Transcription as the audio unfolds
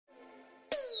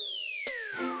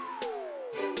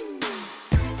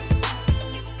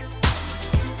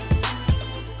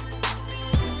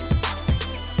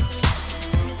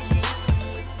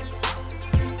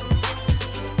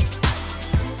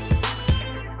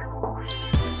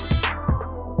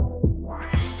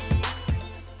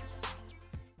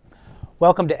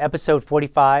Welcome to episode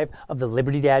 45 of the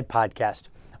Liberty Dad podcast,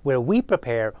 where we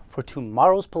prepare for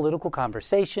tomorrow's political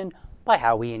conversation by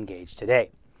how we engage today.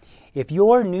 If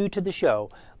you're new to the show,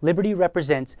 Liberty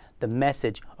represents the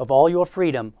message of all your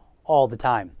freedom all the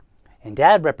time, and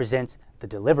Dad represents the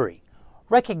delivery,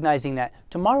 recognizing that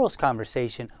tomorrow's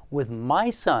conversation with my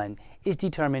son is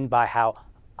determined by how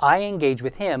I engage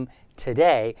with him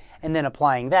today and then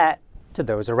applying that to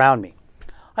those around me.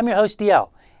 I'm your host, DL,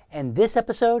 and this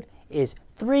episode is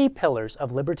 3 pillars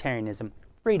of libertarianism,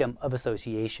 freedom of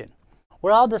association,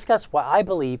 where I'll discuss why I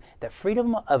believe that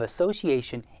freedom of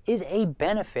association is a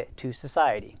benefit to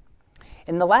society.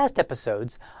 In the last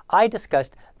episodes, I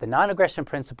discussed the non-aggression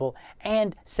principle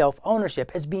and self-ownership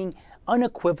as being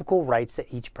unequivocal rights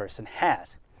that each person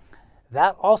has.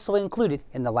 That also included,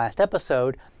 in the last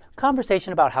episode,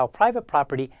 conversation about how private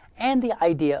property and the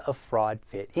idea of fraud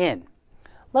fit in.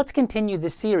 Let's continue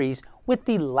this series with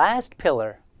the last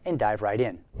pillar and dive right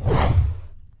in.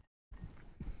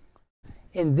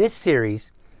 In this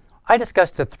series, I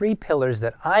discussed the 3 pillars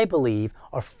that I believe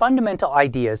are fundamental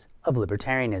ideas of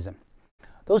libertarianism.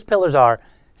 Those pillars are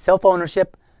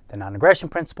self-ownership, the non-aggression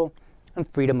principle, and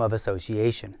freedom of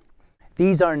association.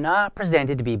 These are not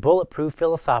presented to be bulletproof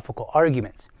philosophical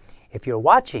arguments. If you're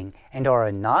watching and are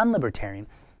a non-libertarian,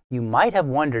 you might have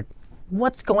wondered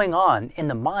what's going on in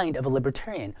the mind of a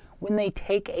libertarian when they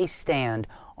take a stand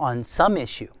on some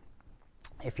issue.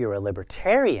 If you're a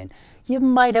libertarian, you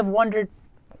might have wondered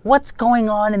what's going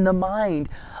on in the mind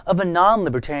of a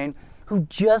non-libertarian who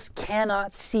just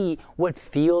cannot see what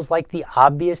feels like the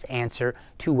obvious answer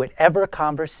to whatever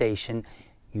conversation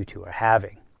you two are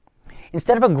having.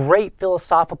 Instead of a great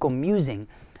philosophical musing,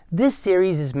 this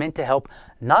series is meant to help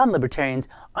non-libertarians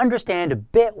understand a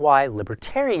bit why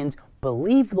libertarians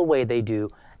believe the way they do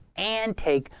and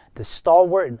take the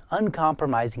stalwart and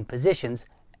uncompromising positions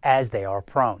as they are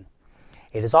prone.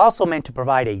 It is also meant to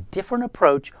provide a different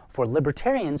approach for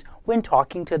libertarians when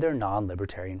talking to their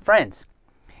non-libertarian friends.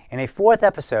 In a 4th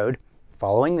episode,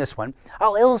 following this one,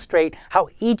 I'll illustrate how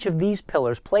each of these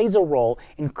pillars plays a role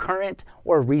in current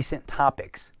or recent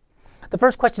topics. The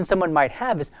first question someone might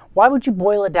have is, why would you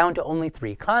boil it down to only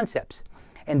 3 concepts?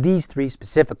 And these 3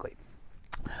 specifically.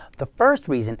 The first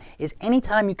reason is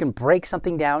anytime you can break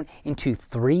something down into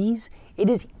 3s, it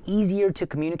is easier to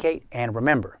communicate and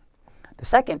remember. The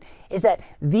second is that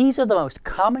these are the most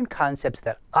common concepts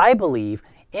that I believe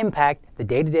impact the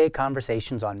day-to-day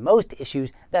conversations on most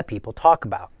issues that people talk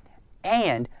about,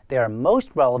 and they are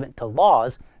most relevant to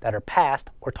laws that are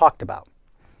passed or talked about.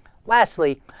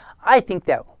 Lastly, I think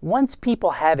that once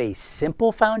people have a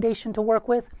simple foundation to work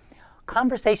with,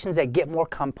 conversations that get more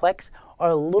complex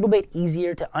are a little bit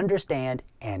easier to understand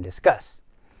and discuss.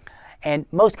 And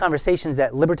most conversations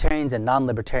that libertarians and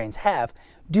non-libertarians have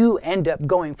do end up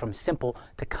going from simple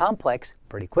to complex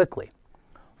pretty quickly.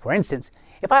 For instance,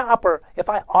 if I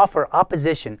offer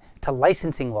opposition to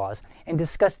licensing laws and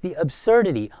discuss the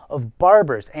absurdity of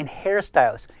barbers and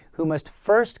hairstylists who must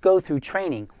first go through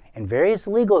training and various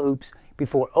legal hoops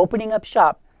before opening up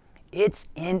shop, it's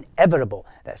inevitable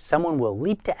that someone will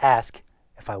leap to ask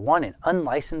if I want an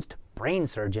unlicensed brain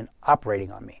surgeon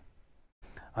operating on me.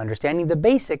 Understanding the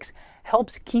basics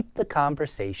helps keep the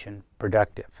conversation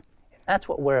productive. And that's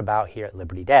what we're about here at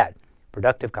Liberty Dad,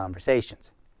 productive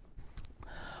conversations.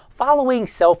 Following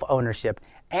self-ownership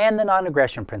and the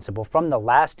non-aggression principle from the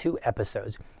last 2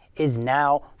 episodes is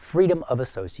now freedom of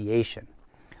association.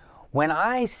 When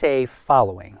I say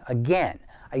following, again,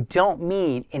 I don't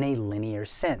mean in a linear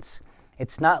sense.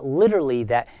 It's not literally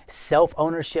that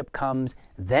self-ownership comes,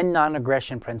 then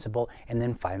non-aggression principle, and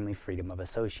then finally freedom of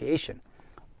association.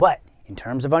 But in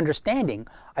terms of understanding,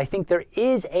 I think there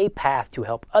is a path to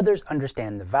help others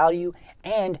understand the value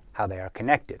and how they are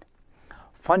connected.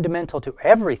 Fundamental to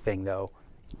everything, though,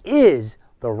 is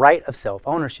the right of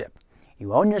self-ownership.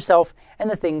 You own yourself and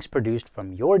the things produced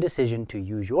from your decision to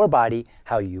use your body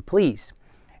how you please.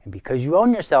 And because you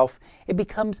own yourself, it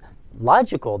becomes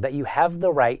logical that you have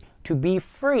the right to be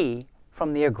free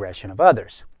from the aggression of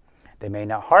others. They may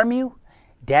not harm you,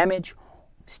 damage,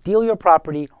 steal your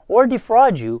property, or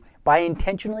defraud you by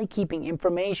intentionally keeping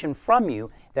information from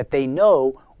you that they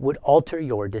know would alter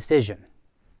your decision.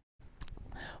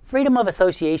 Freedom of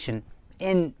association,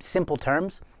 in simple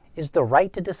terms, is the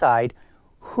right to decide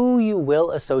who you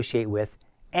will associate with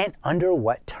and under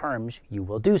what terms you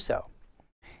will do so.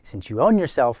 Since you own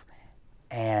yourself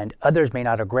and others may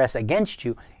not aggress against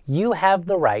you, you have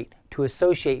the right to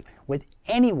associate with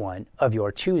anyone of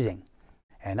your choosing,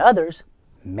 and others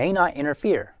may not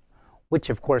interfere, which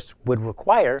of course would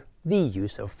require the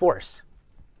use of force.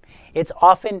 It's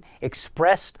often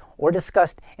expressed or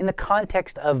discussed in the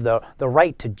context of the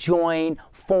right to join,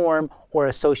 form, or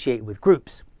associate with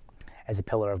groups. As a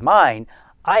pillar of mine,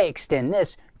 I extend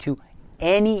this to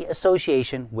any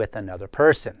association with another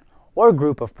person or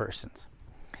group of persons.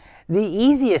 The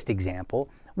easiest example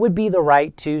would be the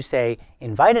right to, say,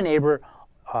 invite neighbor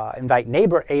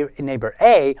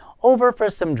A over for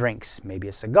some drinks, maybe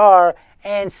a cigar,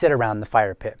 and sit around the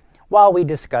fire pit while we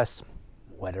discuss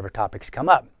whatever topics come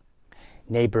up.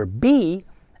 Neighbor B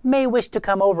may wish to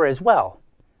come over as well,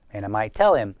 and I might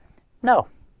tell him no,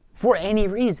 for any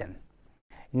reason.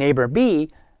 Neighbor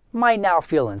B might now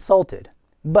feel insulted,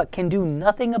 but can do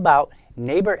nothing about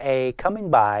neighbor A coming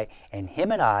by and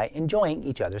him and I enjoying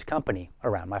each other's company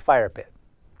around my fire pit.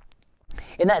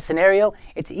 In that scenario,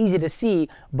 it's easy to see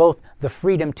both the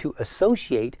freedom to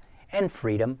associate and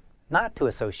freedom not to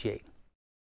associate.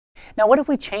 Now, what if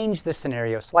we change the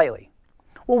scenario slightly?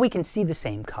 Well, we can see the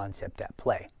same concept at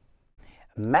play.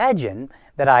 Imagine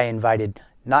that I invited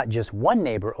not just one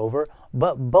neighbor over,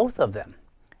 but both of them,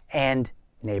 and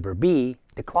neighbor B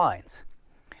declines.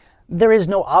 There is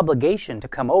no obligation to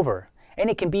come over, and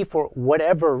it can be for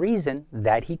whatever reason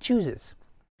that he chooses.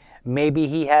 Maybe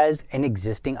he has an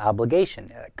existing obligation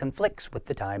that conflicts with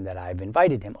the time that I've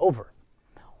invited him over.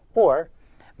 Or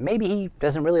maybe he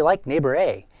doesn't really like neighbor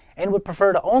A and would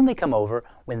prefer to only come over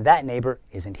when that neighbor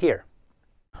isn't here.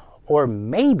 Or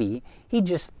maybe he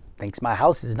just thinks my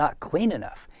house is not clean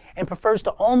enough and prefers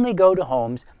to only go to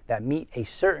homes that meet a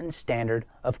certain standard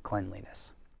of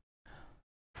cleanliness.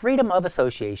 Freedom of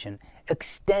association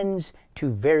extends to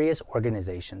various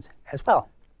organizations as well.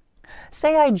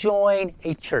 Say I join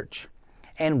a church,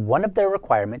 and one of their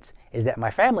requirements is that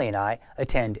my family and I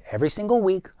attend every single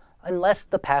week unless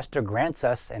the pastor grants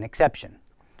us an exception.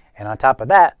 And on top of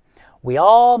that, we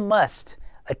all must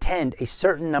attend a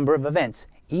certain number of events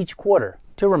each quarter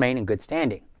to remain in good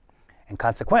standing, and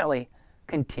consequently,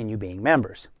 continue being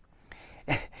members.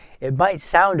 It might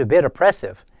sound a bit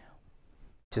oppressive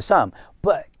to some,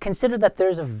 but consider that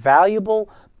there's a valuable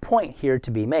point here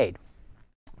to be made.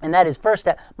 And that is first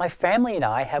that my family and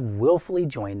I have willfully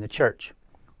joined the church,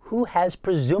 who has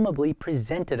presumably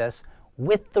presented us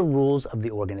with the rules of the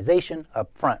organization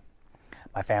up front.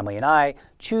 My family and I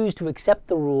choose to accept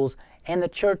the rules, and the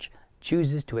church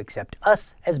chooses to accept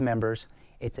us as members.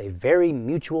 It's a very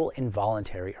mutual and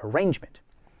voluntary arrangement.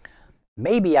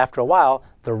 Maybe after a while,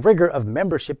 the rigor of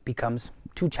membership becomes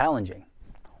too challenging.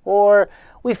 Or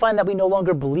we find that we no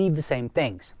longer believe the same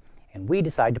things, and we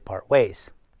decide to part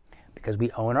ways. Because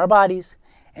we own our bodies,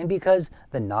 and because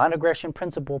the non-aggression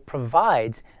principle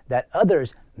provides that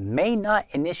others may not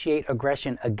initiate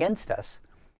aggression against us,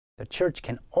 the church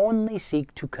can only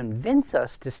seek to convince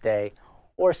us to stay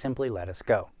or simply let us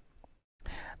go.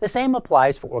 The same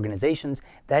applies for organizations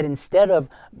that instead of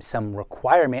some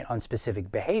requirement on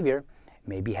specific behavior,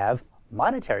 maybe have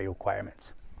monetary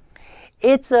requirements.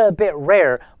 It's a bit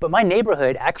rare, but my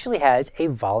neighborhood actually has a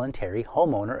voluntary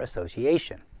homeowner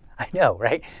association. I know,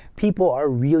 right? People are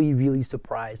really, really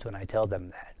surprised when I tell them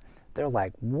that. They're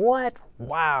like, what?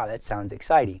 Wow, that sounds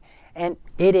exciting. And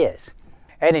it is.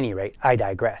 At any rate, I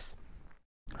digress.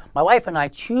 My wife and I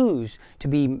choose to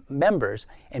be members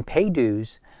and pay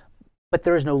dues, but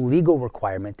there is no legal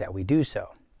requirement that we do so.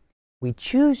 We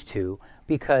choose to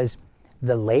because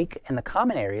the lake and the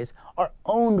common areas are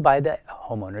owned by the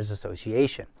homeowners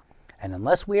association. And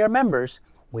unless we are members,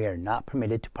 we are not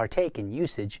permitted to partake in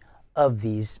usage of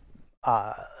these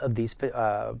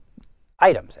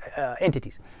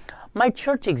entities. My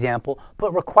church example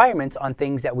put requirements on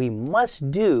things that we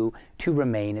must do to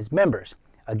remain as members,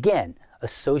 again,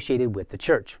 associated with the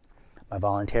church. My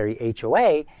voluntary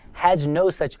HOA has no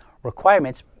such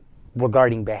requirements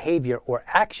regarding behavior or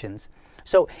actions,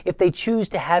 so if they choose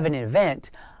to have an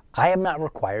event, I am not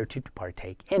required to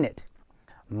partake in it.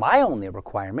 My only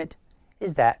requirement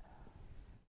is that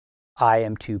I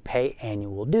am to pay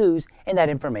annual dues, and that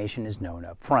information is known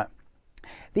up front.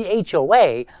 The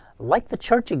HOA, like the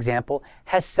church example,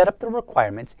 has set up the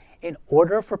requirements in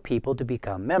order for people to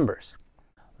become members.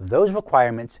 Those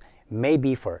requirements may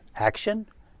be for action,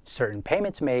 certain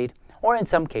payments made, or in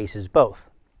some cases both.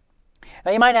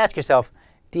 Now you might ask yourself,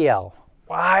 DL,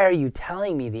 why are you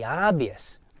telling me the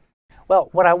obvious? Well,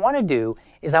 what I want to do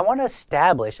is I want to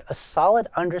establish a solid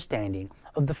understanding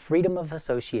of the freedom of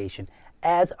association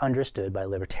as understood by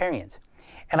libertarians.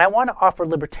 And I want to offer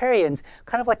libertarians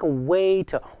kind of like a way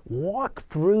to walk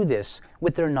through this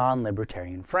with their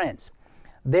non-libertarian friends.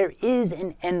 There is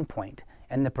an endpoint,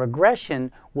 and the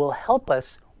progression will help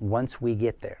us once we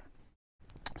get there.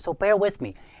 So bear with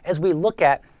me as we look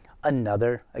at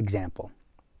another example.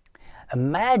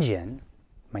 Imagine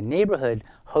my neighborhood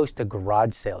hosts a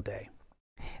garage sale day.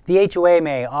 The HOA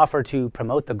may offer to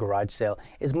promote the garage sale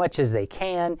as much as they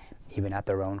can, even at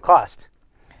their own cost.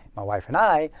 My wife and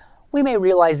I, we may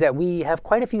realize that we have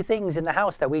quite a few things in the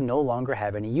house that we no longer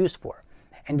have any use for,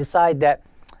 and decide that,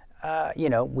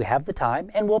 we have the time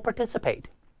and we'll participate.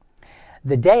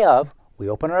 The day of, we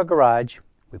open our garage,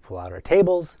 we pull out our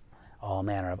tables, all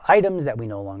manner of items that we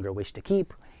no longer wish to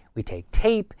keep. We take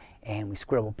tape and we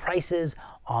scribble prices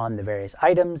on the various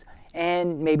items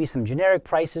and maybe some generic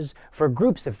prices for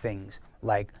groups of things,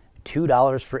 like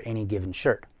 $2 for any given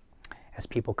shirt. As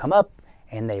people come up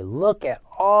and they look at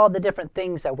all the different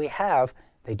things that we have,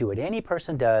 they do what any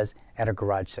person does at a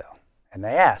garage sale. And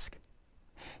they ask,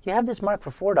 "You have this marked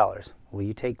for $4. Will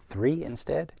you take 3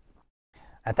 instead?"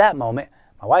 At that moment,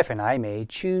 my wife and I may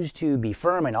choose to be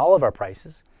firm in all of our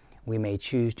prices. We may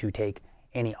choose to take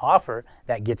any offer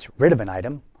that gets rid of an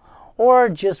item, or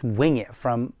just wing it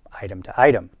from item to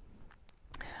item.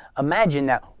 Imagine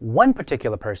that one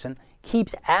particular person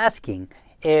keeps asking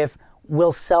if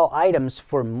we'll sell items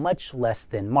for much less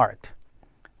than marked.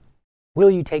 Will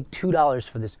you take $2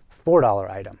 for this $4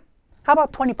 item? How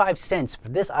about 25 cents for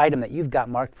this item that you've got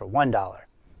marked for $1?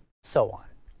 So on.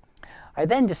 I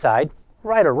then decide,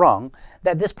 right or wrong,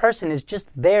 that this person is just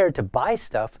there to buy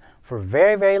stuff for a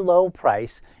very, very low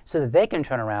price so that they can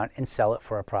turn around and sell it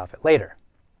for a profit later.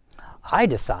 I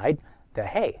decide that,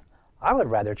 hey, I would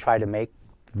rather try to make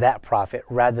that profit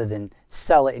rather than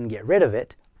sell it and get rid of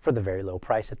it for the very low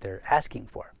price that they're asking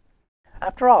for.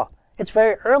 After all, it's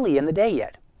very early in the day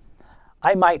yet.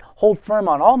 I might hold firm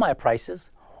on all my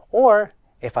prices, or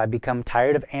if I become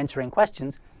tired of answering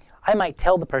questions, I might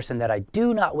tell the person that I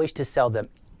do not wish to sell them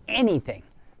anything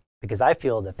because I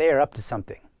feel that they are up to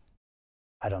something.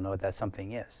 I don't know what that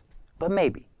something is, but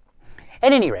maybe.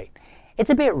 At any rate, it's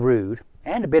a bit rude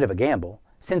and a bit of a gamble,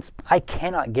 since I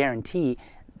cannot guarantee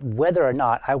whether or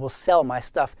not I will sell my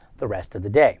stuff the rest of the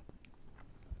day.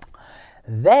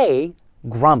 They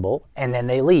grumble and then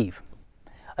they leave.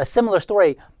 A similar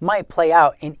story might play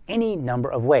out in any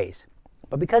number of ways,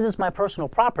 but because it's my personal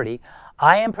property,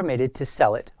 I am permitted to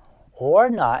sell it or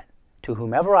not to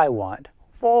whomever I want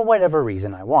for whatever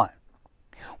reason I want.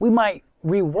 We might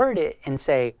reword it and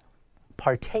say,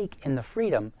 partake in the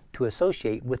freedom to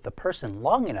associate with the person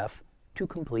long enough to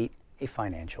complete a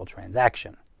financial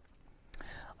transaction.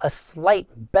 A slight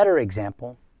better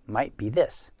example might be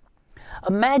this.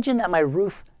 Imagine that my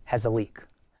roof has a leak,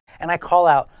 and I call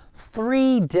out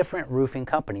 3 different roofing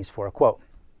companies for a quote.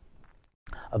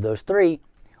 Of those 3,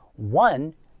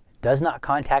 one does not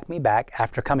contact me back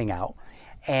after coming out,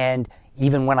 and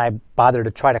even when I bother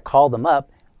to try to call them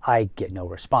up, I get no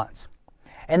response.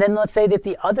 And then let's say that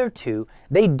the other 2,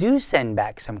 they do send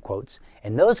back some quotes,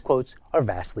 and those quotes are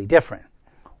vastly different.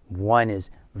 One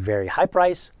is very high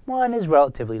price, one is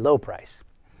relatively low price.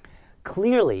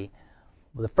 Clearly,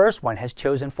 the first one has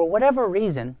chosen, for whatever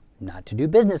reason, not to do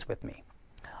business with me.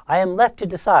 I am left to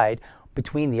decide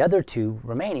between the other 2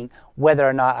 remaining whether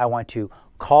or not I want to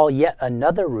call yet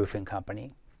another roofing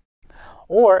company,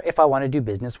 or if I want to do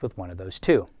business with one of those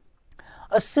 2.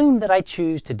 Assume that I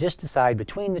choose to just decide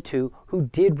between the 2 who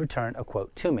did return a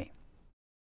quote to me.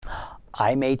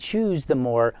 I may choose the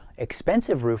more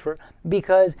expensive roofer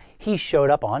because he showed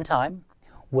up on time,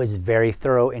 was very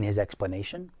thorough in his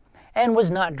explanation, and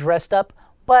was not dressed up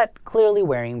but clearly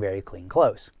wearing very clean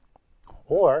clothes.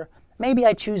 Or maybe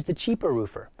I choose the cheaper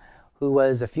roofer who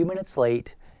was a few minutes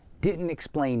late, didn't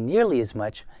explain nearly as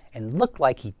much, and looked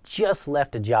like he just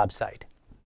left a job site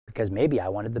because maybe I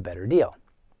wanted the better deal.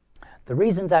 The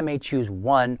reasons I may choose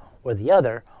one or the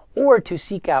other, or to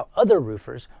seek out other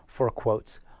roofers for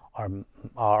quotes,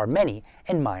 are many,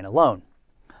 and mine alone.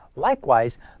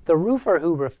 Likewise, the roofer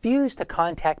who refused to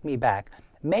contact me back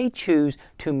may choose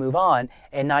to move on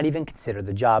and not even consider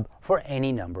the job for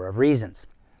any number of reasons.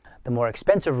 The more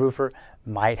expensive roofer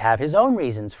might have his own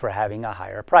reasons for having a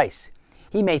higher price.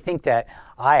 He may think that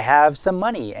I have some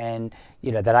money and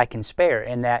that I can spare,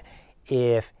 and that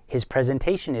if his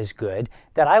presentation is good,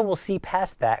 that I will see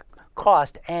past that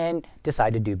cost and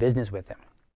decide to do business with him.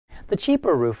 The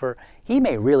cheaper roofer, he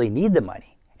may really need the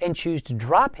money and choose to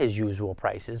drop his usual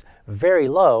prices very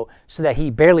low so that he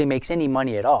barely makes any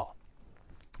money at all.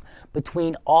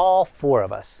 Between all 4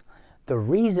 of us, the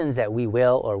reasons that we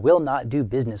will or will not do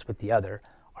business with the other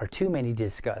are too many to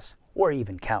discuss or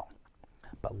even count.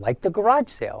 But like the garage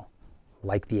sale,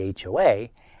 like the HOA,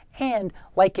 and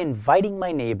like inviting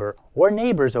my neighbor or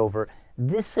neighbors over,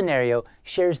 this scenario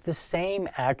shares the same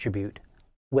attribute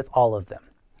with all of them.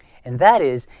 And that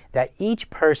is that each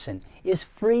person is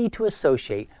free to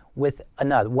associate with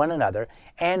one another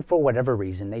and for whatever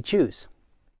reason they choose.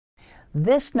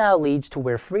 This now leads to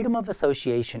where freedom of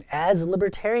association, as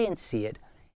libertarians see it,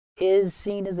 is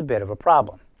seen as a bit of a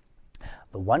problem.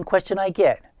 The one question I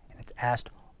get, and it's asked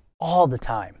all the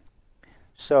time,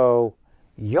 so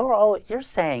you're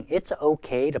saying it's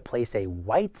okay to place a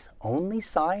whites only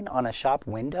sign on a shop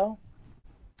window?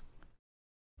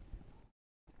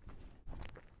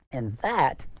 And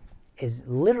that is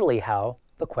literally how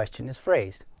the question is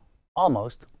phrased,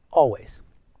 almost always.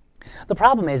 The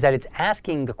problem is that it's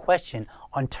asking the question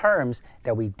on terms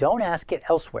that we don't ask it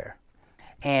elsewhere,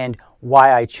 and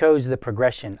why I chose the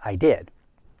progression I did.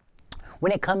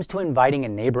 When it comes to inviting a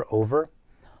neighbor over,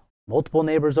 multiple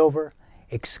neighbors over,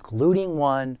 excluding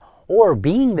one, or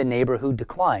being the neighbor who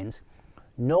declines,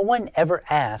 no one ever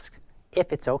asks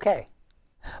if it's okay.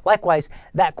 Likewise,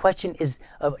 that question is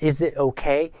it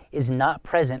okay is not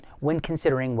present when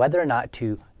considering whether or not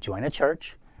to join a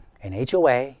church, an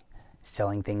HOA,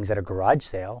 selling things at a garage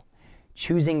sale,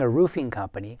 choosing a roofing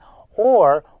company,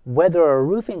 or whether a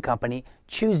roofing company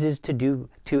chooses to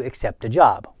accept a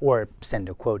job or send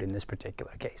a quote in this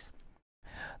particular case.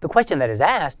 The question that is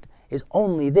asked is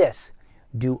only this: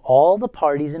 do all the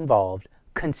parties involved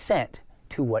consent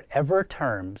to whatever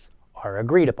terms are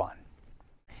agreed upon?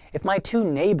 If my two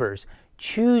neighbors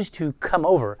choose to come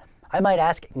over, I might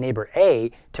ask neighbor A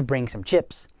to bring some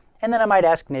chips, and then I might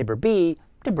ask neighbor B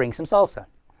to bring some salsa,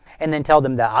 and then tell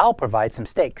them that I'll provide some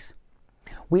steaks.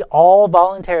 We all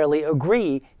voluntarily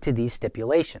agree to these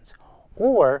stipulations,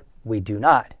 or we do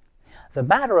not. The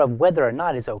matter of whether or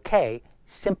not is okay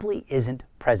simply isn't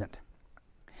present.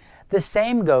 The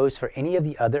same goes for any of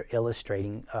the other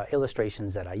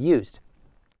illustrations that I used.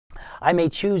 I may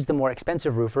choose the more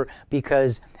expensive roofer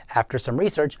because after some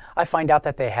research, I find out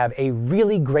that they have a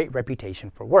really great reputation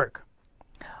for work.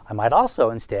 I might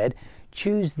also instead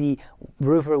choose the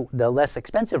less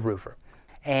expensive roofer,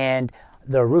 and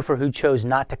the roofer who chose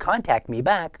not to contact me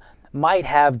back might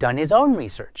have done his own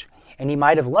research, and he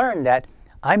might have learned that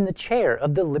I'm the chair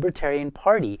of the Libertarian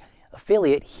Party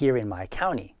affiliate here in my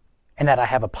county, and that I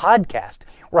have a podcast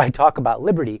where I talk about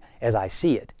liberty as I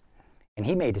see it. And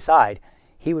he may decide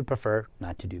he would prefer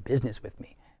not to do business with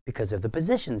me because of the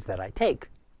positions that I take.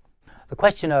 The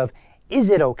question of, is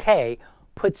it okay,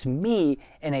 puts me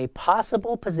in a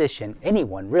possible position,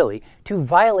 anyone really, to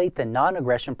violate the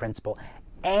non-aggression principle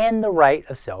and the right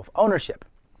of self-ownership.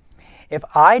 If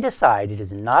I decide it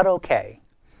is not okay,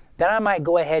 then I might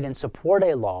go ahead and support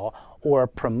a law or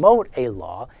promote a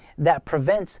law that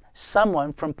prevents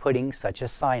someone from putting such a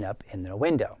sign up in their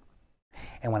window.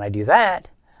 And when I do that,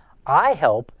 I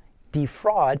help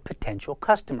defraud potential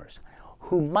customers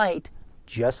who might,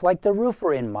 just like the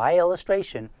roofer in my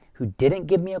illustration, who didn't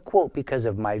give me a quote because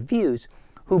of my views,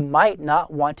 who might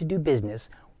not want to do business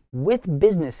with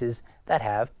businesses that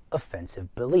have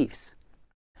offensive beliefs.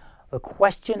 The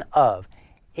question of,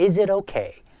 is it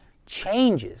okay,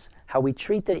 changes how we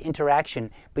treat the interaction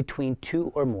between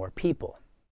two or more people.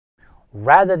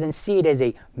 Rather than see it as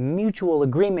a mutual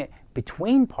agreement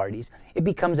between parties, it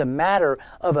becomes a matter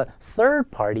of a third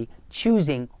party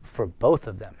choosing for both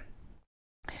of them.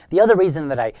 The other reason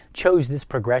that I chose this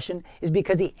progression is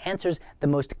because he answers the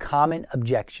most common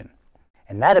objection.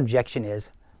 And that objection is,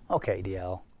 okay,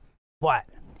 DL, but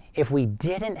if we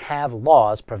didn't have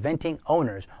laws preventing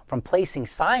owners from placing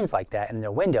signs like that in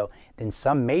their window, then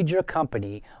some major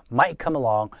company might come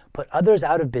along, put others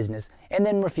out of business, and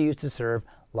then refuse to serve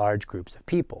large groups of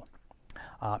people.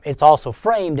 It's also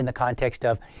framed in the context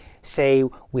of, say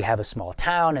we have a small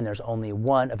town and there's only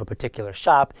one of a particular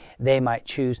shop, they might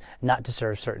choose not to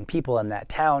serve certain people in that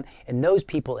town, and those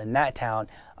people in that town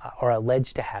are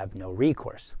alleged to have no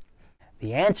recourse.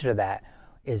 The answer to that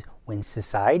is when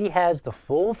society has the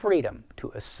full freedom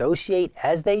to associate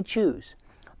as they choose,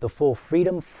 the full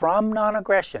freedom from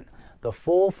non-aggression, the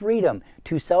full freedom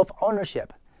to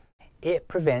self-ownership, it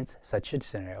prevents such a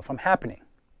scenario from happening.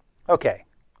 Okay,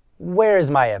 where is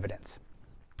my evidence?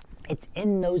 It's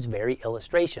in those very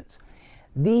illustrations.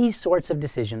 These sorts of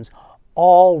decisions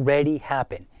already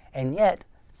happen, and yet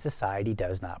society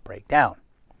does not break down.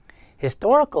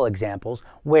 Historical examples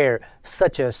where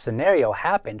such a scenario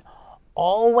happened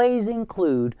always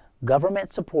include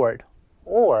government support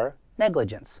or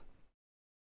negligence.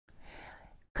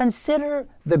 Consider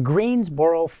the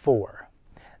Greensboro Four.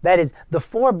 That is, the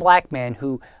four black men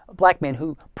who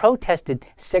protested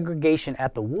segregation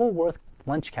at the Woolworth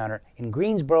lunch counter in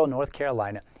Greensboro, North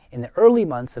Carolina in the early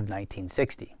months of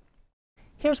 1960.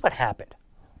 Here's what happened.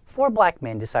 Four black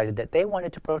men decided that they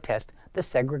wanted to protest the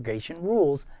segregation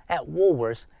rules at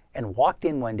Woolworth's and walked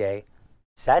in one day,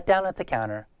 sat down at the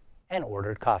counter, and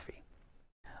ordered coffee.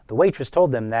 The waitress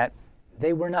told them that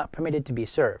they were not permitted to be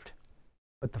served,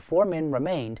 but the four men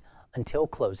remained until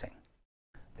closing.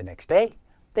 The next day,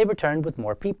 they returned with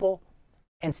more people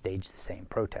and staged the same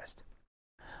protest.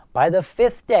 By the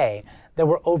fifth day, there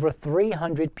were over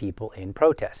 300 people in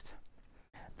protest.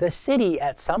 The city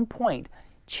at some point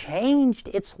changed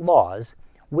its laws,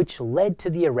 which led to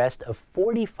the arrest of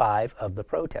 45 of the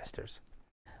protesters.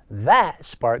 That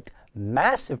sparked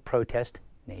massive protest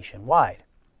nationwide.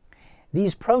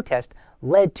 These protests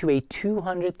led to a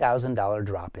 $200,000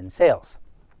 drop in sales.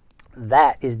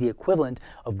 That is the equivalent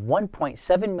of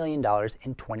 $1.7 million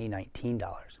in 2019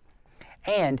 dollars.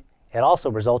 And it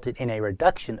also resulted in a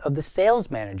reduction of the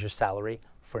sales manager's salary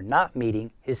for not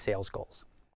meeting his sales goals.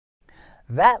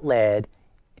 That led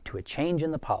to a change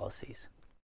in the policies.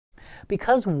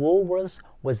 Because Woolworths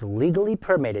was legally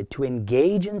permitted to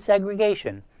engage in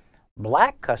segregation,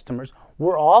 black customers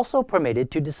were also permitted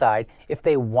to decide if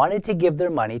they wanted to give their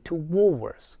money to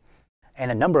Woolworths,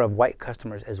 and a number of white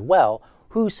customers as well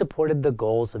who supported the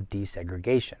goals of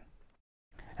desegregation.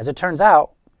 As it turns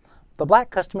out, the black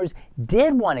customers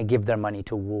did want to give their money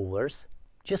to Woolworths,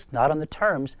 just not on the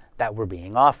terms that were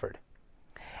being offered.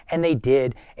 And they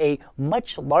did a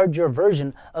much larger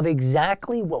version of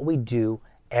exactly what we do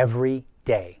every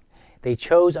day. They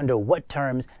chose under what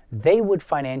terms they would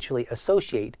financially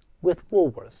associate with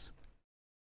Woolworths.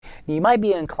 Now, you might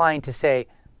be inclined to say,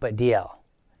 but DL,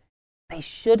 they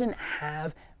shouldn't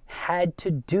have had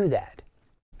to do that.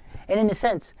 And in a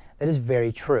sense, that is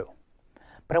very true.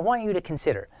 But I want you to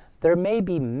consider there may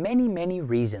be many, many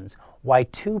reasons why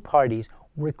two parties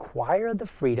require the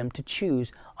freedom to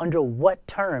choose under what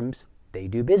terms they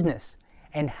do business,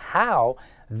 and how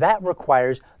that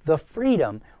requires the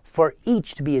freedom for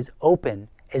each to be as open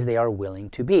as they are willing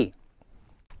to be.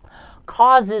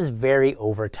 Causes vary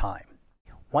over time.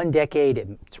 One decade,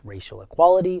 it's racial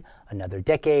equality. Another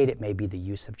decade, it may be the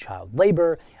use of child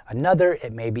labor. Another,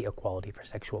 it may be equality for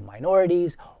sexual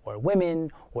minorities, or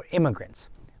women, or immigrants.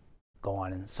 Go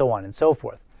on and so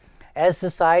forth. As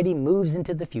society moves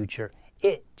into the future,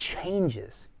 it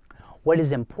changes. What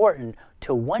is important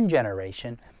to one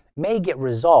generation may get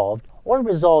resolved or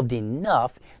resolved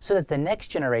enough so that the next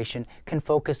generation can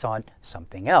focus on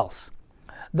something else.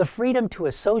 The freedom to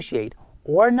associate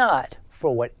or not,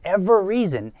 for whatever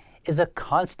reason, is a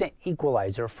constant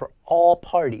equalizer for all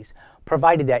parties,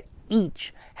 provided that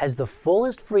each has the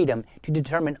fullest freedom to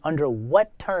determine under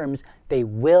what terms they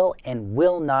will and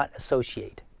will not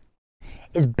associate.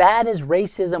 As bad as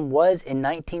racism was in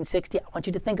 1960, I want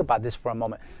you to think about this for a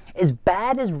moment. As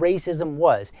bad as racism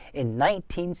was in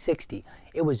 1960,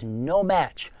 it was no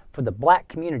match for the black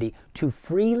community to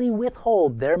freely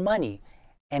withhold their money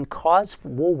and cause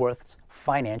Woolworths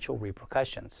financial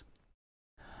repercussions.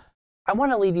 I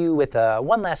want to leave you with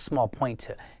one last small point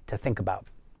to think about.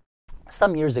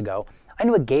 Some years ago, I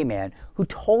knew a gay man who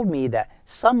told me that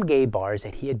some gay bars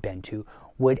that he had been to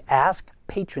would ask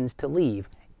patrons to leave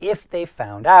if they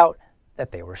found out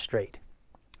that they were straight.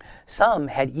 Some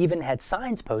had even had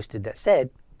signs posted that said,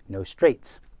 "No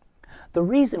straights." The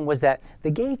reason was that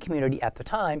the gay community at the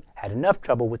time had enough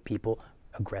trouble with people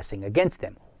aggressing against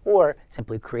them or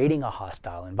simply creating a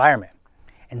hostile environment.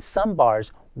 And some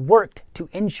bars worked to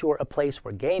ensure a place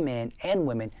where gay men and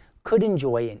women could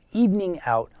enjoy an evening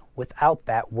out without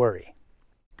that worry.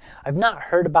 I've not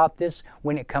heard about this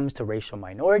when it comes to racial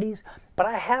minorities, but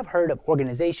I have heard of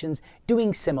organizations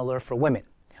doing similar for women,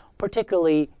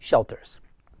 particularly shelters.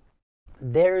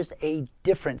 There's a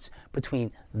difference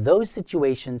between those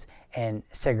situations and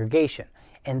segregation,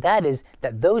 and that is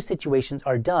that those situations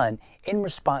are done in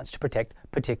response to protect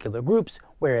particular groups,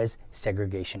 whereas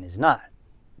segregation is not.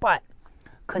 But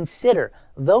consider,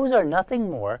 those are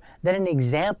nothing more than an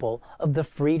example of the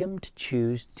freedom to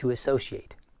choose to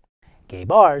associate. Gay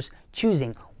bars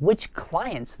choosing which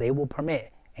clients they will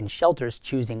permit, and shelters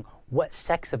choosing what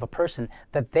sex of a person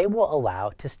that they will allow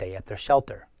to stay at their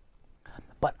shelter.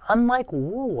 But unlike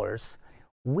Woolworths,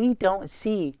 we don't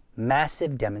see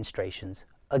massive demonstrations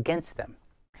against them.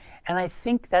 And I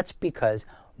think that's because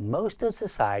most of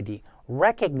society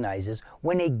recognizes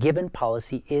when a given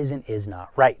policy is and is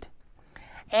not right.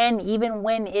 And even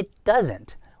when it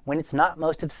doesn't, when it's not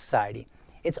most of society,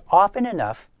 it's often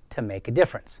enough to make a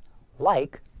difference,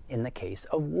 like in the case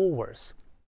of Woolworths.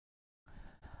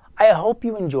 I hope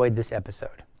you enjoyed this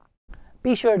episode.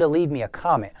 Be sure to leave me a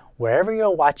comment wherever you're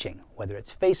watching, whether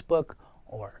it's Facebook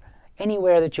or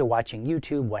anywhere that you're watching,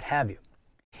 YouTube, what have you.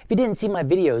 If you didn't see my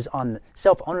videos on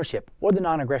self-ownership or the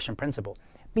non-aggression principle,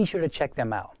 be sure to check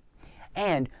them out.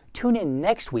 And tune in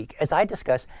next week as I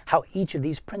discuss how each of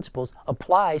these principles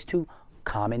applies to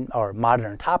common or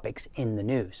modern topics in the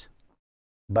news.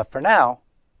 But for now,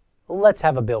 let's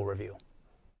have a bill review.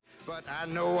 But I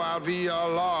know I'll be a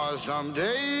law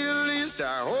someday, at least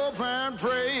I hope and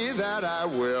pray that I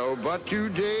will. But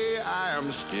today I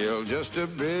am still just a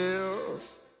bill.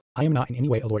 I am not in any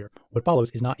way a lawyer. What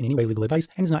follows is not in any way legal advice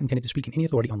and is not intended to speak in any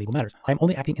authority on legal matters. I am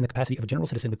only acting in the capacity of a general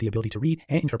citizen with the ability to read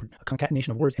and interpret a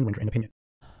concatenation of words and render an opinion.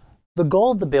 The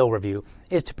goal of the bill review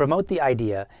is to promote the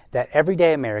idea that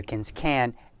everyday Americans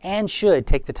can and should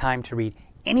take the time to read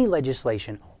any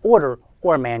legislation, order,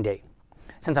 or mandate.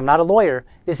 Since I'm not a lawyer,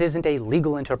 this isn't a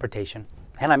legal interpretation,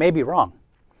 and I may be wrong.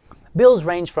 Bills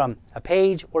range from a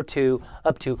page or two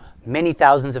up to many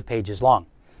thousands of pages long.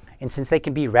 And since they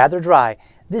can be rather dry,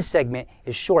 this segment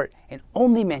is short and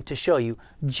only meant to show you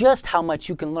just how much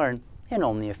you can learn in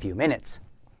only a few minutes.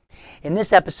 In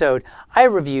this episode, I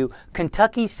review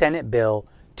Kentucky Senate Bill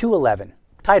 211,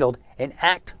 titled An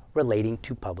Act Relating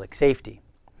to Public Safety.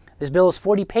 This bill is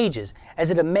 40 pages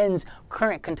as it amends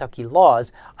current Kentucky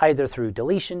laws either through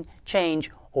deletion,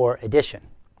 change, or addition.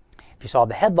 If you saw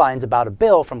the headlines about a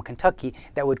bill from Kentucky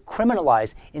that would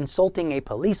criminalize insulting a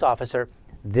police officer,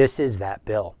 this is that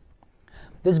bill.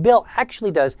 This bill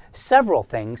actually does several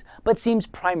things, but seems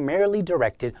primarily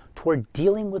directed toward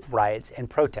dealing with riots and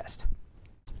protest.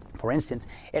 For instance,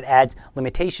 it adds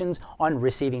limitations on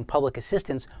receiving public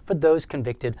assistance for those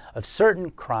convicted of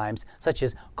certain crimes, such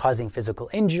as causing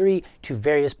physical injury to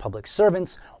various public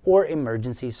servants or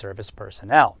emergency service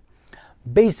personnel.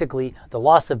 Basically, the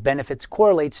loss of benefits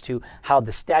correlates to how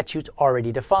the statutes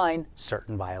already define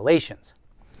certain violations.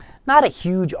 Not a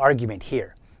huge argument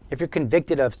here. If you're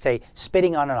convicted of, say,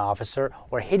 spitting on an officer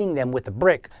or hitting them with a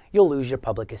brick, you'll lose your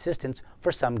public assistance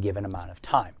for some given amount of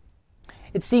time.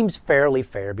 It seems fairly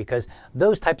fair because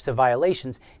those types of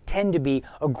violations tend to be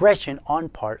aggression on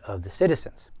part of the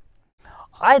citizens.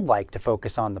 I'd like to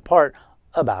focus on the part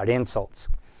about insults,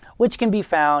 which can be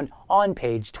found on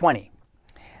page 20.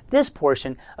 This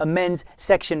portion amends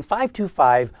Section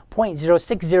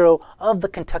 525.060 of the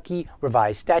Kentucky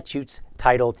Revised Statutes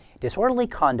titled Disorderly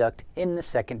Conduct in the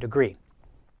Second Degree.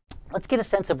 Let's get a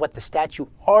sense of what the statute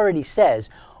already says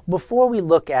before we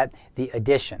look at the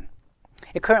addition.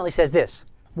 It currently says this.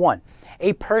 1.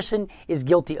 A person is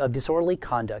guilty of disorderly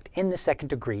conduct in the second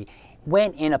degree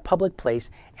when in a public place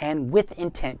and with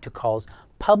intent to cause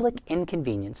public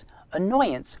inconvenience,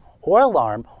 annoyance, or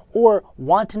alarm, or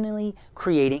wantonly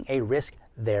creating a risk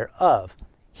thereof.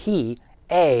 He,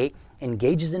 A,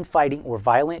 engages in fighting or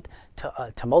violent,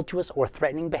 tumultuous, or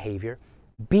threatening behavior.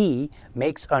 B,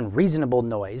 makes unreasonable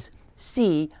noise.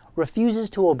 C, refuses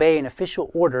to obey an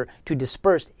official order to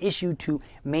disperse issued to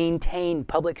maintain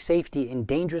public safety in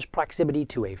dangerous proximity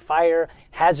to a fire,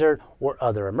 hazard, or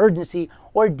other emergency.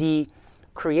 Or D,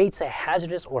 creates a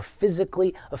hazardous or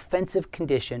physically offensive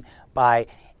condition by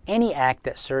any act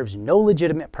that serves no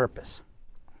legitimate purpose.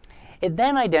 It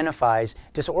then identifies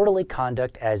disorderly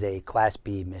conduct as a Class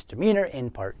B misdemeanor in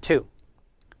Part 2.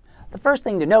 The first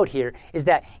thing to note here is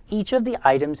that each of the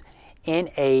items in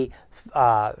A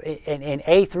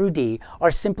through D are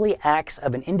simply acts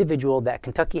of an individual that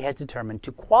Kentucky has determined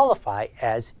to qualify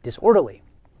as disorderly.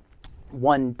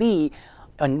 1B,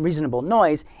 unreasonable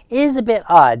noise, is a bit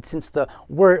odd since the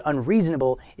word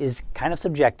unreasonable is kind of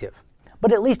subjective.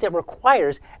 But at least it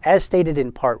requires, as stated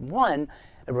in Part 1,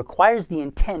 it requires the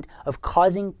intent of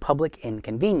causing public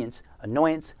inconvenience,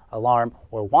 annoyance, alarm,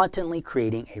 or wantonly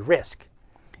creating a risk.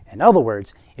 In other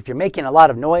words, if you're making a lot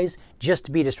of noise just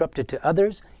to be disruptive to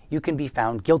others, you can be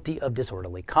found guilty of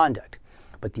disorderly conduct.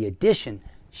 But the addition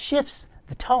shifts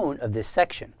the tone of this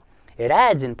section. It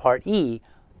adds in Part E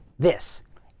this.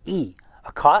 E,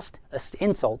 accosts,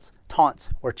 insults, taunts,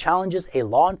 or challenges a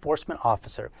law enforcement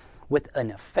officer with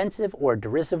an offensive or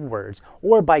derisive words,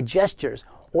 or by gestures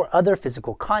or other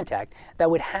physical contact that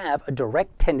would have a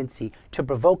direct tendency to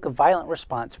provoke a violent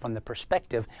response from the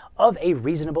perspective of a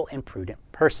reasonable and prudent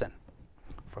person.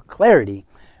 For clarity,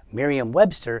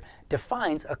 Merriam-Webster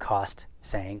defines accost,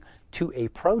 saying, to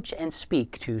approach and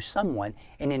speak to someone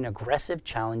in an aggressive,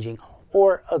 challenging,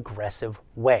 or aggressive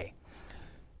way.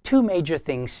 Two major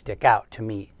things stick out to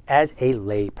me as a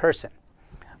lay person.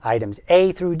 Items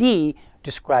A through D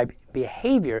describe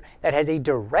behavior that has a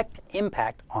direct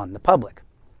impact on the public.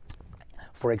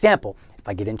 For example, if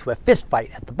I get into a fist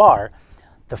fight at the bar,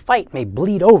 the fight may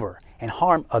bleed over and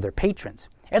harm other patrons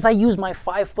as I use my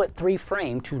 5'3"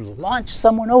 frame to launch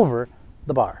someone over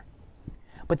the bar.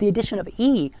 But the addition of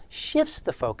E shifts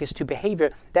the focus to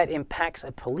behavior that impacts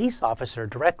a police officer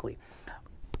directly,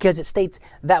 because it states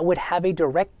that would have a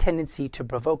direct tendency to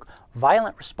provoke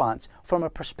violent response from the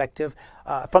perspective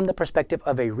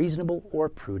of a reasonable or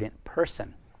prudent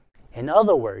person. In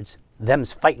other words,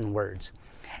 them's fighting words.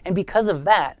 And because of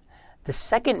that, The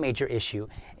second major issue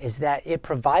is that it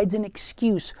provides an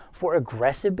excuse for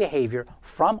aggressive behavior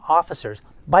from officers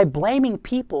by blaming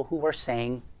people who are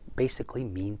saying basically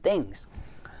mean things.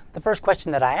 The first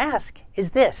question that I ask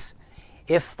is this: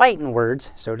 if fighting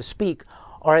words, so to speak,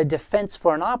 are a defense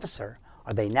for an officer,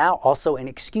 are they now also an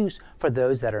excuse for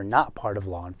those that are not part of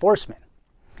law enforcement?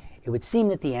 It would seem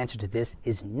that the answer to this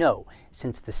is no,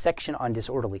 since the section on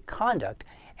disorderly conduct,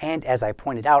 and as I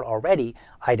pointed out already,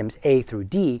 items A through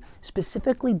D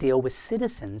specifically deal with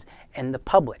citizens and the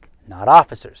public, not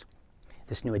officers.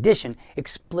 This new addition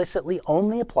explicitly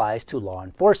only applies to law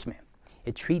enforcement.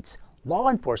 It treats law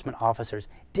enforcement officers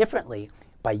differently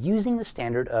by using the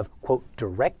standard of, quote,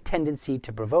 direct tendency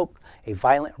to provoke a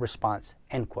violent response,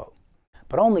 end quote,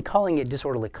 but only calling it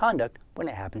disorderly conduct when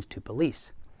it happens to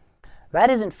police.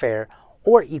 That isn't fair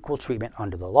or equal treatment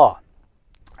under the law.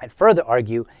 I'd further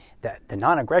argue that the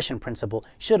non-aggression principle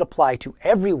should apply to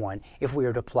everyone. If we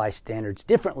were to apply standards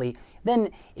differently,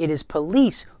 then it is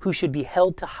police who should be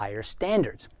held to higher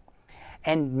standards.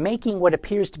 And making what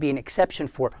appears to be an exception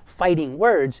for fighting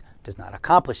words does not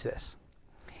accomplish this.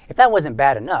 If that wasn't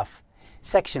bad enough,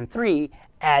 Section 3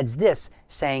 adds this,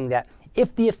 saying that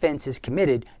if the offense is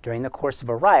committed during the course of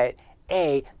a riot,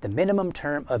 A, the minimum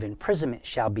term of imprisonment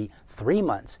shall be 3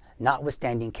 months,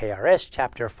 notwithstanding KRS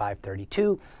Chapter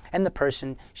 532, and the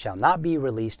person shall not be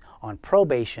released on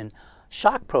probation,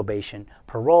 shock probation,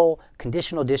 parole,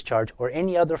 conditional discharge, or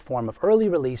any other form of early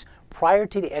release prior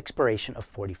to the expiration of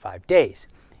 45 days.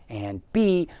 And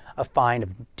B, a fine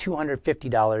of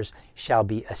 $250 shall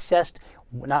be assessed,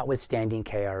 notwithstanding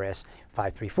KRS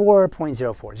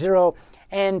 534.040,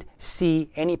 and C,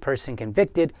 any person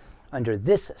convicted under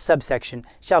this subsection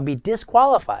shall be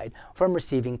disqualified from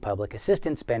receiving public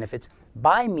assistance benefits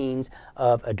by means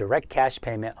of a direct cash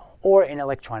payment or an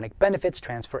electronic benefits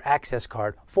transfer access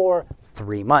card for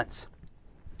 3 months.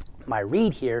 My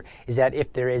read here is that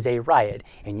if there is a riot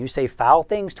and you say foul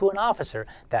things to an officer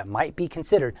that might be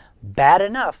considered bad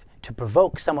enough to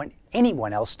provoke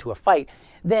anyone else to a fight,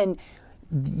 then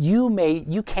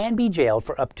you can be jailed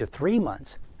for up to 3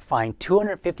 months, fined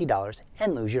 $250,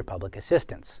 and lose your public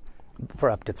assistance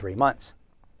for up to 3 months.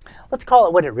 Let's call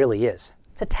it what it really is.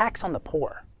 It's a tax on the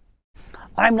poor.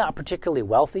 I'm not particularly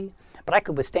wealthy, but I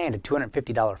could withstand a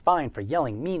 $250 fine for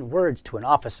yelling mean words to an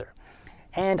officer.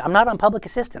 And I'm not on public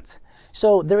assistance,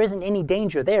 so there isn't any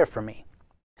danger there for me.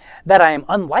 That I am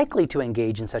unlikely to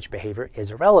engage in such behavior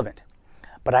is irrelevant,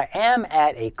 but I am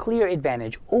at a clear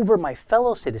advantage over my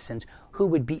fellow citizens who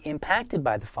would be impacted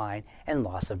by the fine and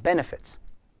loss of benefits.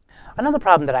 Another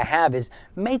problem that I have is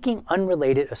making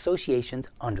unrelated associations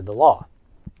under the law.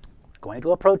 Going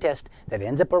to a protest that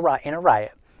ends up in a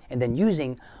riot and then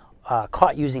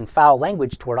caught using foul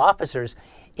language toward officers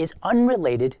is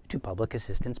unrelated to public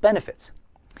assistance benefits.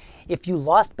 If you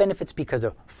lost benefits because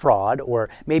of fraud or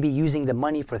maybe using the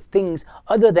money for things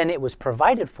other than it was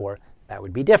provided for, that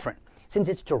would be different, since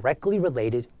it's directly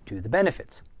related to the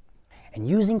benefits. And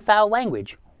using foul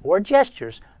language or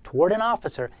gestures toward an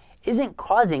officer isn't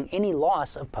causing any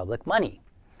loss of public money.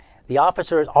 The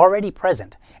officer is already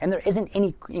present, and there isn't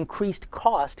any increased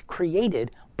cost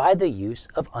created by the use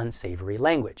of unsavory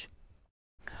language.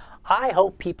 I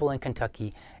hope people in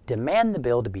Kentucky demand the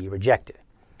bill to be rejected,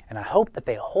 and I hope that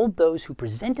they hold those who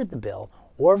presented the bill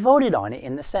or voted on it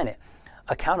in the Senate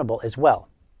accountable as well.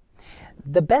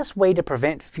 The best way to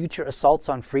prevent future assaults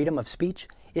on freedom of speech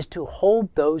is to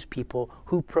hold those people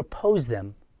who propose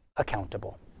them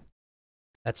accountable.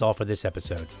 That's all for this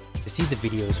episode. To see the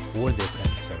videos for this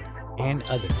episode and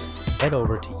others, head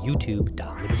over to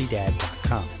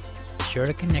youtube.libertydad.com. Be sure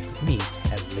to connect with me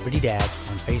at LibertyDad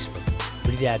on Facebook,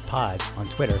 LibertyDadPod on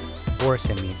Twitter, or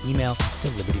send me an email to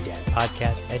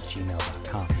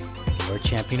libertydadpodcast@gmail.com. You're a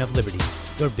champion of liberty,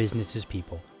 your business is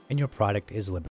people, and your product is liberty.